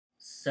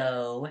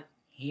So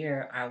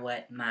here are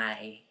what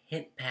my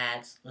hip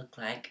pads look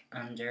like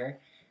under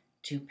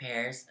 2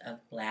 pairs of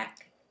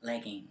black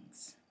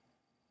leggings.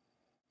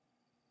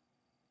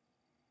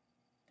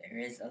 There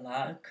is a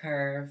lot of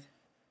curve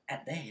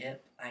at the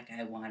hip like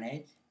I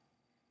wanted,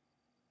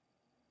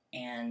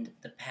 and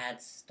the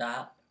pads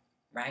stop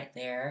right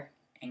there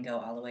and go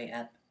all the way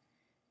up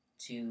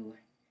to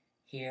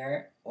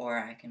here, or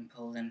I can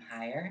pull them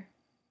higher.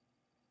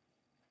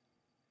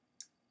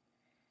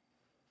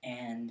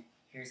 And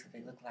here's what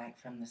they look like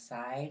from the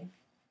side.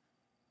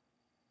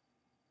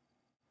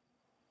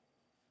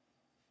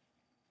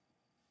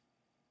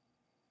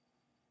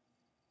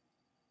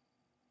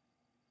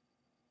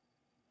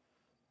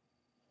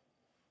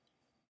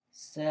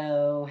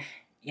 So,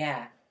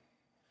 yeah,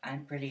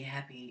 I'm pretty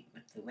happy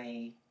with the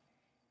way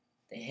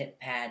the hip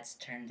pads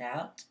turned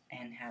out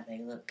and how they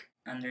look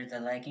under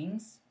the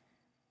leggings.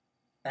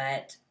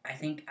 But I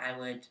think I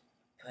would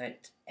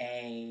put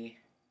a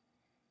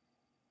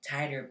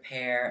tighter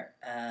pair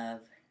of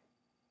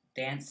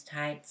dance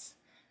tights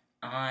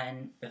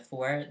on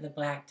before the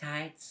black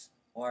tights,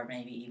 or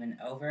maybe even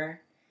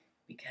over,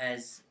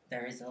 because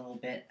there is a little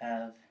bit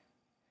of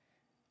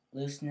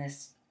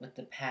looseness with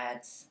the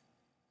pads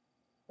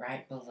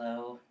right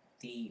below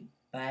the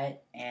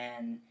butt,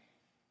 and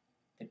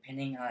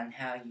depending on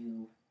how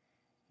you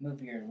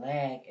move your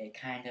leg, it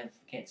kind of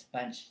gets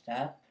bunched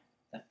up.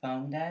 The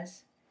foam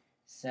does.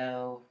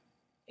 So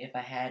if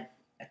I had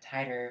a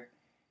tighter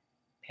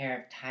pair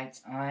of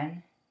tights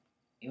on,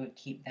 it would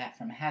keep that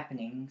from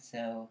happening.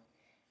 So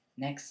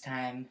next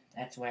time,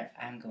 that's what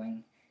I'm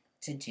going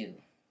to do.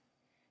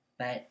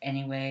 But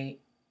anyway,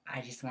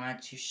 I just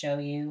wanted to show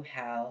you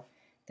how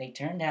they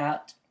turned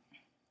out,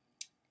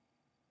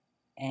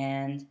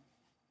 and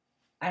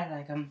I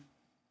like them.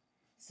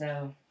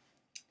 So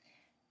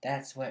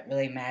that's what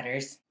really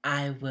matters.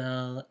 I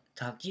will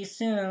talk to you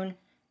soon.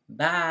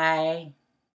 Bye.